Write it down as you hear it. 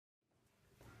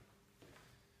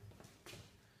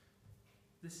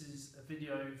This is a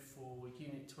video for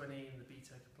Unit 20 in the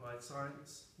BTEC Applied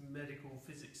Science, Medical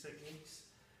Physics Techniques,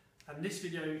 and this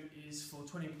video is for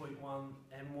 20.1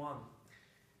 M1.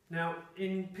 Now,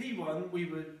 in P1 we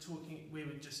were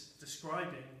just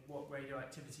describing what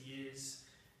radioactivity is,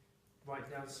 write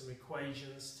down some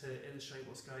equations to illustrate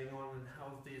what's going on and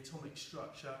how the atomic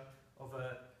structure of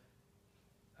an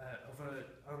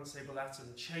unstable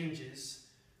atom changes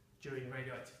during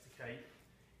radioactive decay.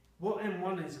 What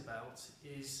M1 is about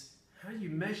is how you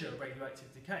measure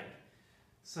radioactive decay.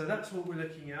 So that's what we're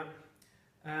looking at.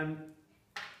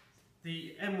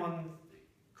 The M1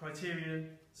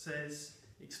 criterion says,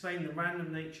 explain the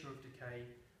random nature of decay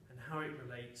and how it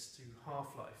relates to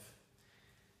half-life.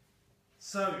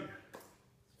 So,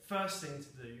 first thing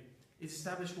to do is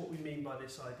establish what we mean by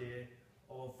this idea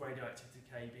of radioactive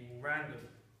decay being random.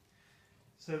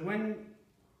 So when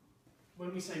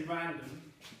we say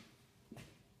random,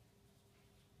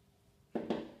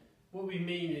 what we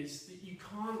mean is that you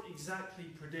can't exactly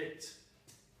predict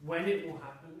when it will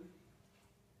happen,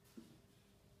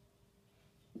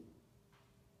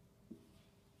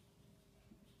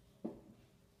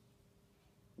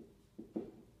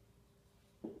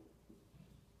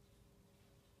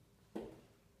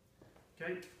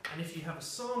 okay? And if you have a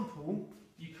sample,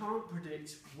 you can't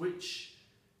predict which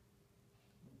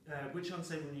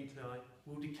unstable nuclei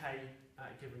will decay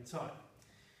at a given time.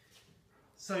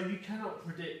 So you cannot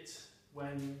predict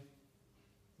when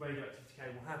radioactive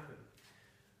decay will happen,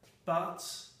 but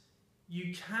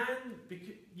you can,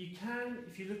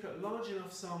 if you look at a large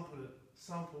enough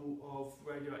sample of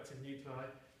radioactive nuclei,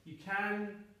 you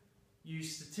can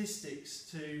use statistics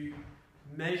to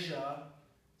measure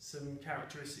some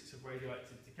characteristics of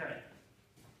radioactive decay.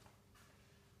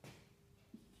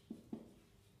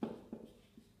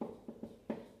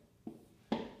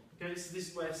 Okay, so this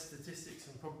is where statistics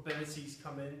and probabilities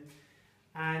come in,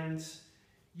 and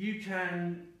you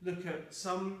can look at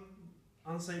some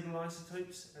unstable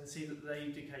isotopes and see that they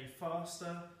decay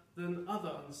faster than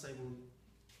other unstable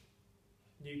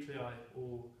nuclei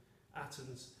or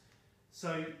atoms.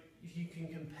 So if you can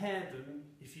compare them,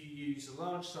 if you use a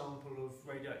large sample of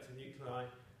radioactive nuclei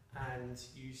and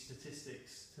use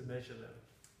statistics to measure them.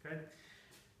 Okay.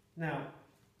 Now,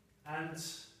 and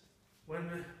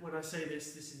when I say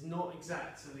this is not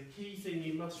exact, so the key thing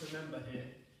you must remember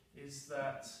here is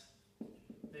that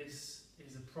this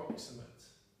is approximate.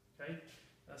 Okay,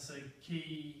 that's a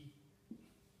key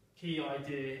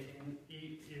idea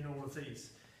in all of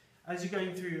these. As you're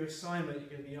going through your assignment, you're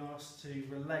going to be asked to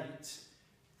relate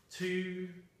two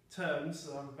terms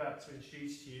that I'm about to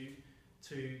introduce to you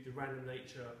to the random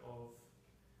nature of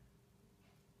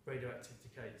radioactive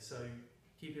decay. So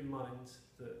keep in mind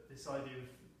that this idea of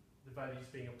the values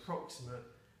being approximate,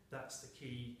 that's the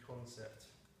key concept.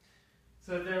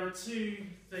 So there are two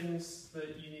things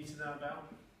that you need to know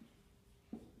about.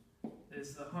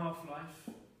 There's the half-life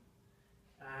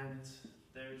and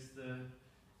there is the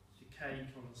decay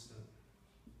constant.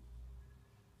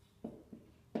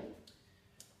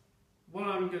 What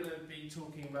I'm going to be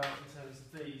talking about in terms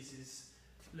of these is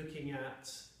looking at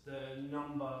the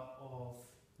number of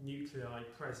nuclei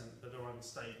present that are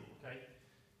unstable. Okay,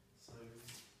 so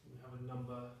we have a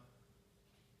number.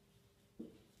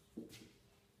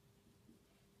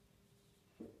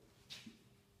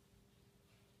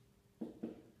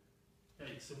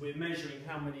 Okay, so we're measuring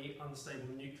how many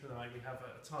unstable nuclei we have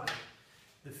at a time.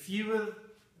 The fewer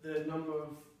the number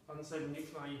of unstable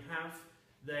nuclei you have,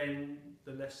 then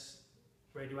the less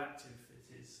radioactive it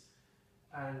is.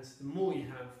 And the more you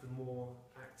have, the more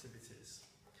active it is.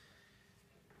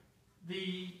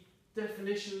 The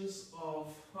definitions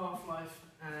of half-life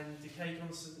and decay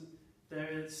constant,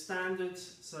 they're standard,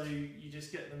 so you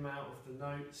just get them out of the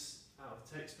notes, out of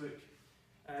the textbook.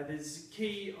 There's a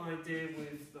key idea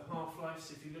with the half-life,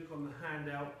 so if you look on the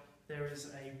handout, there is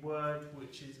a word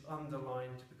which is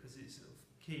underlined because it's of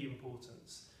key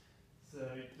importance. So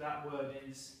that word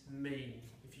is mean.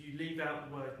 If you leave out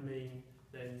the word mean,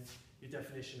 then your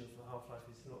definition of the half-life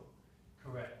is not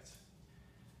correct.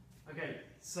 Okay,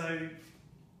 so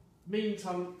mean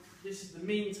time, this is the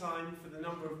mean time for the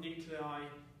number of nuclei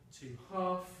to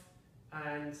half,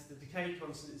 and the decay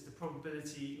constant is the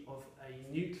probability of a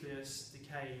nucleus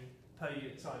decaying per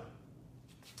unit time.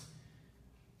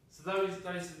 So those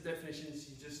are the definitions.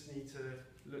 You just need to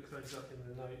look those up in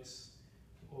the notes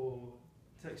or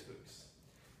textbooks.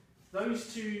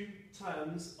 Those two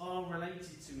terms are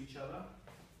related to each other.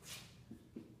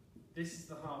 This is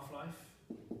the half-life,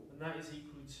 and that is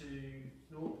equal to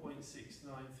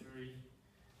 0.693.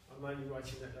 I'm only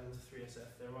writing that down to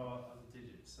 3SF. There are other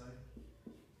digits, so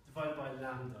divided by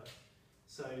lambda.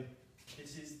 So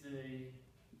this is the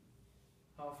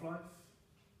half-life,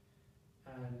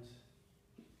 and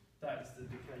that is the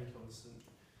decay constant.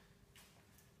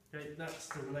 Okay, that's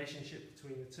the relationship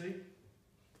between the two.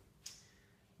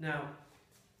 Now,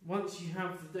 once you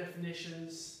have the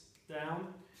definitions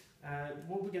down,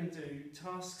 what we're going to do,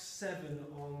 task 7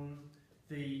 on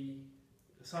the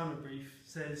assignment brief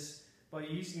says, by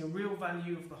using a real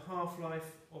value of the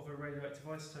half-life of a radioactive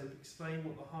isotope, explain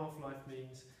what the half-life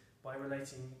means by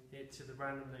relating it to the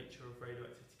random nature of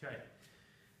radioactive decay.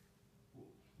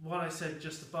 What I said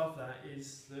just above that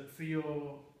is that for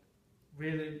your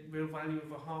real value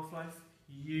of a half-life,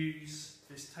 you use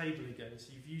this table again.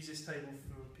 So you've used this table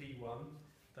for P1,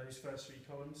 those first 3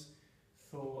 columns.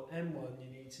 For M1,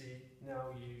 you need to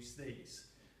now use these.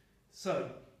 So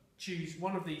choose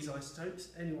one of these isotopes,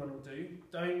 any one will do.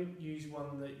 Don't use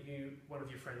one that one of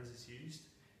your friends has used.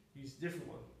 Use a different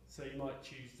one. So you might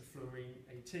choose the fluorine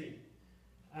 18.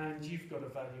 And you've got a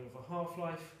value of a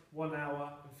half-life, 1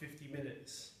 hour and 50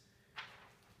 minutes.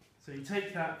 So you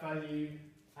take that value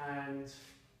and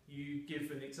you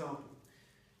give an example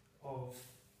of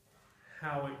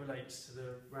how it relates to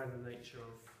the random nature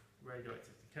of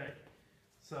radioactive decay.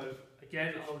 So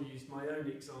again, I'll use my own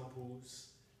examples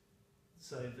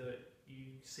so that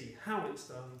you see how it's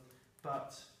done,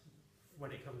 but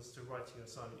when it comes to writing an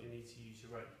assignment, you need to use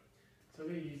your own. So I'm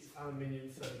going to use aluminium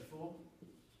 34,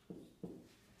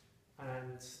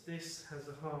 and this has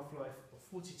a half-life of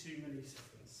 42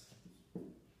 milliseconds.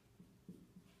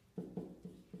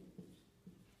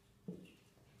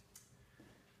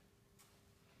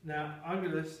 Now, I'm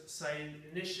going to say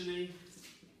initially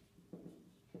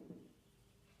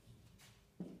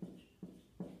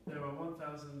there are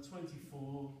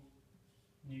 1024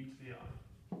 nuclei.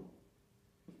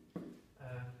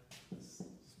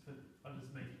 I'll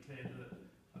just make it clear that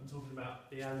I'm talking about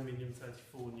the aluminium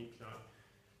 34 nuclei.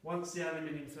 Once the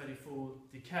aluminium 34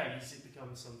 decays, it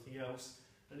becomes something else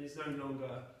and is no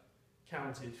longer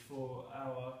counted for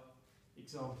our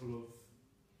example of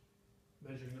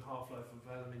measuring the half-life of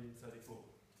aluminium 34.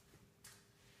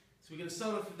 So we're going to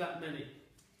start off with that many.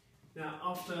 Now,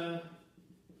 after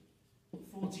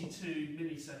 42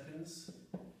 milliseconds,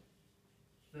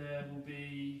 there will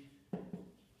be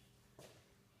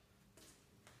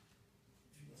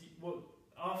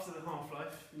after the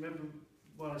half-life. Remember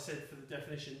what I said for the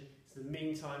definition, it's the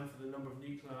mean time for the number of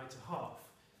nuclei to half.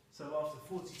 So after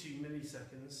 42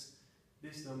 milliseconds,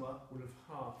 this number will have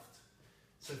halved.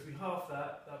 So if we half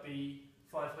that, that'd be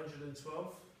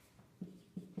 512.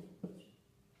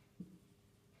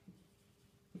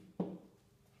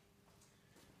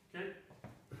 Okay.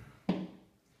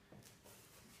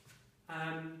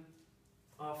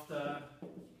 After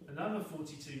another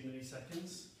 42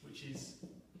 milliseconds, which is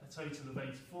a total of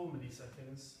 84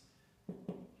 milliseconds,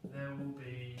 there will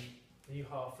be, you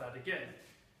half that again.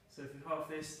 So if we half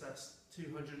this, that's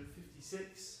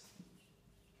 256.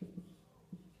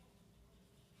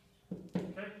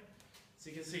 Okay, so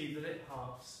you can see that it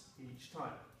halves each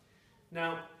time.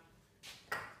 Now,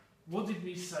 what did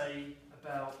we say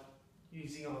about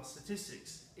using our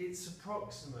statistics? It's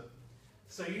approximate.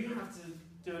 So you have to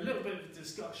do a little bit of a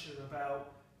discussion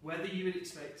about whether you would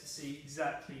expect to see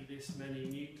exactly this many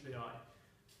nuclei,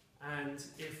 and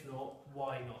if not,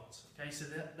 why not? Okay, so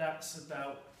that's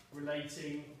about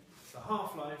relating the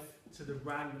half-life to the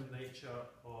random nature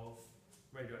of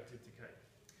radioactive decay.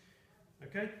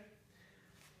 Okay?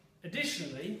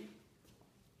 Additionally,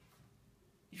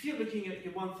 if you're looking at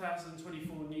your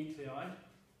 1024 nuclei,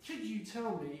 could you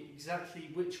tell me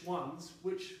exactly which ones,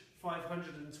 which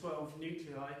 512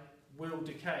 nuclei will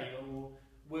decay or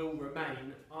will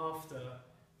remain after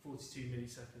 42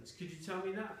 milliseconds? Could you tell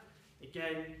me that?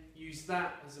 Again, use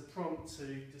that as a prompt to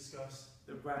discuss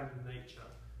the random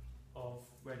nature of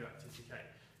radioactive decay.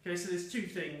 Okay, so there's two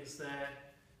things there: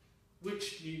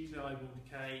 which nuclei will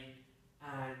decay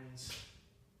and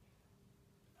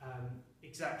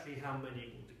exactly how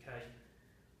many will decay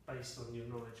based on your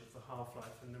knowledge of the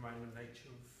half-life and the random nature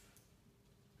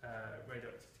of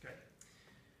radioactive decay.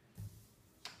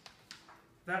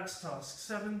 That's task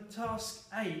 7. Task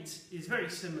 8 is very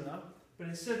similar, but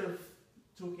instead of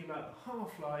talking about the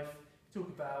half-life, talk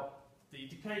about the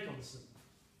decay constant.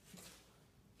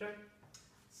 Okay?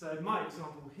 So my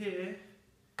example here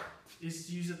is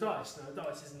to use a dice. Now, a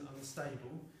dice isn't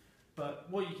unstable, but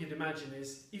what you can imagine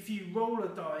is if you roll a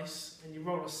dice and you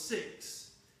roll a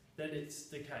 6, then it's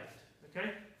decayed.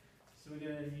 Okay? So we're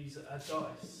going to use a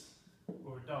dice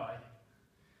or a die.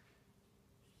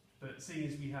 But seeing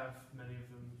as we have many of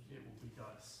them, it will be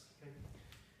dice. Okay?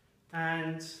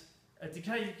 And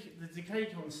the decay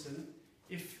constant,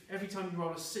 if every time you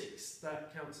roll a 6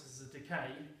 that counts as a decay,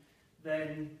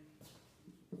 then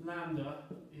lambda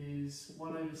is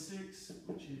 1 over 6,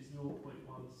 which is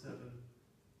 0.17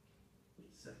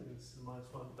 seconds to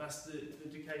minus 1. That's the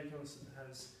decay constant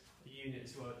has a unit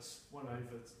as well. It's 1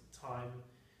 over time,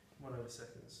 1 over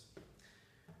seconds.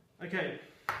 Okay,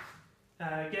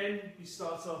 again, we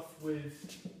start off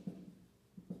with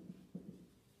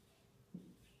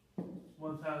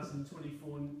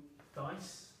 1024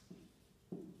 dice.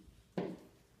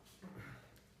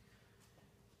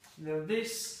 Now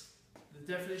this, the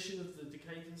definition of the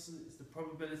decay constant is the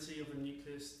probability of a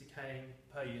nucleus decaying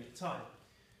per unit time.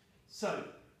 So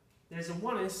there's a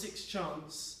 1 in 6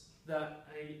 chance that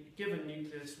a given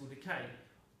nucleus will decay,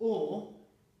 or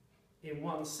in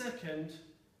 1 second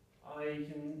I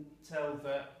can tell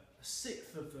that a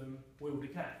sixth of them will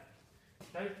decay.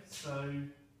 Okay, so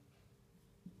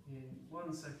in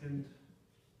 1 second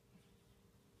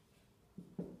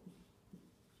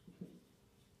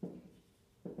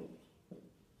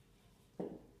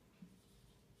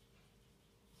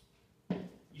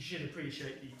you should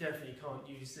appreciate that you definitely can't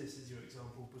use this as your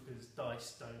example because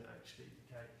dice don't actually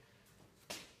decay.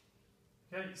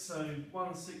 Okay, so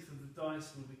 1/6 of the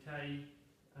dice will decay,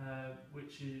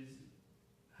 which is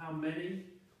how many?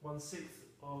 1/6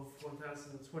 of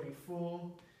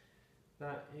 1024,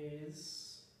 that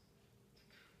is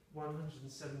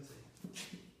 170.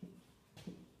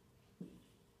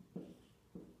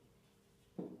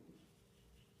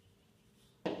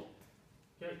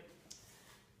 Okay.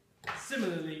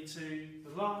 Similarly to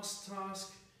the last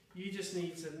task, you just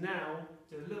need to now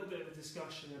do a little bit of a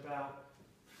discussion about,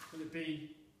 will it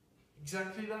be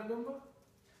exactly that number?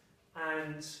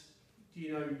 And do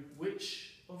you know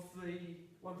which of the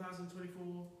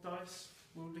 1024 dice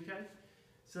will decay?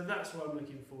 So that's what I'm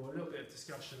looking for, a little bit of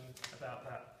discussion about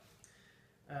that.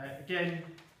 Again,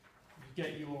 you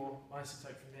get your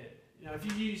isotope from here. Now, if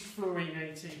you use fluorine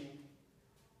 18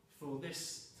 for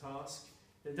this task,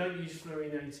 then don't use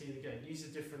fluorine 18 again. Use a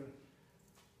different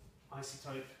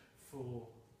isotope for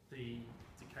the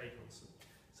decay constant.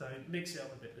 So mix it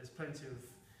up a bit. There's plenty of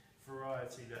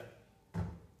variety there.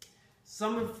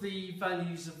 Some of the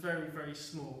values are very, very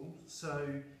small.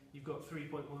 So you've got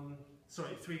 3.21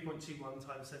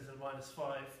 times 10 to the minus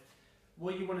 5.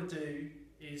 What you want to do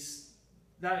is,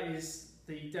 that is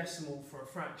the decimal for a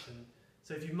fraction.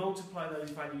 So if you multiply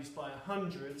those values by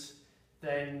 100,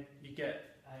 then you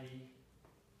get a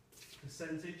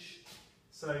percentage.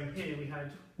 So here we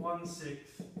had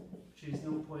 1/6, which is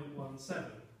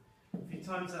 0.17. If you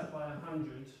times that by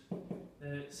 100,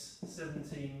 then it's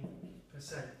 17%.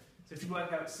 So if you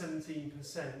work out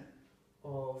 17%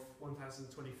 of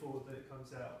 1024, then it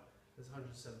comes out as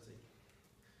 170.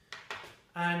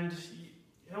 And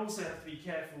you also have to be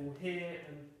careful here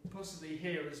and possibly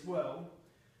here as well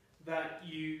that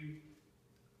you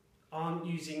aren't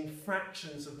using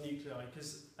fractions of nuclei,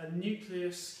 because a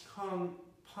nucleus can't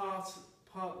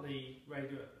partly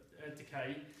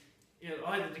decay. It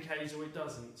either decays or it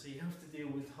doesn't, so you have to deal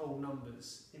with whole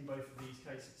numbers in both of these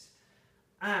cases.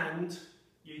 And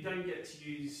you don't get to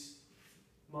use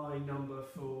my number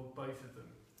for both of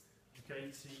them.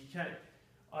 Okay, so you can.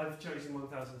 I've chosen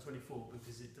 1024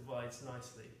 because it divides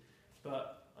nicely,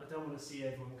 but I don't want to see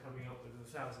everyone coming up with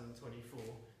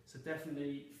 1024. So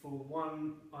definitely for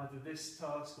one, either this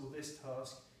task or this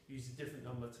task, use a different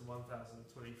number to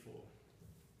 1024.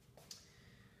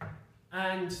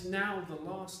 And now the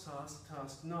last task,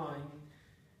 task 9,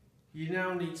 you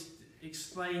now need to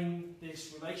explain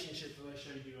this relationship that I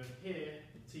showed you over here.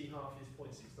 T half is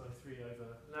 0.693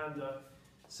 over lambda.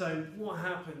 So what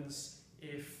happens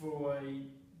if for a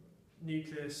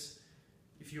nucleus,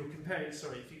 if you're comparing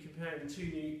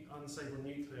two unstable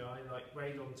nuclei like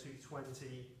radon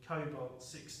 220, cobalt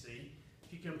 60,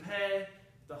 if you compare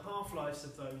the half-lives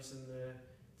of those and the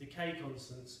decay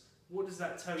constants, what does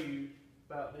that tell you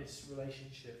about this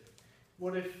relationship?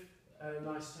 What if an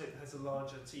isotope has a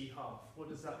larger T half? What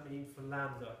does that mean for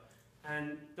lambda?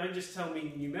 And don't just tell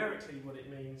me numerically what it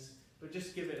means, but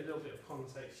just give it a little bit of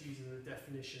context using the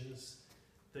definitions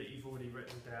that you've already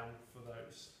written down for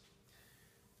those.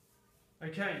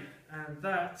 Okay, and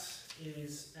that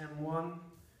is M1.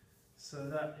 So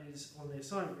that is on the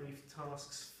assignment brief,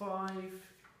 tasks 5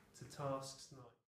 to tasks 9.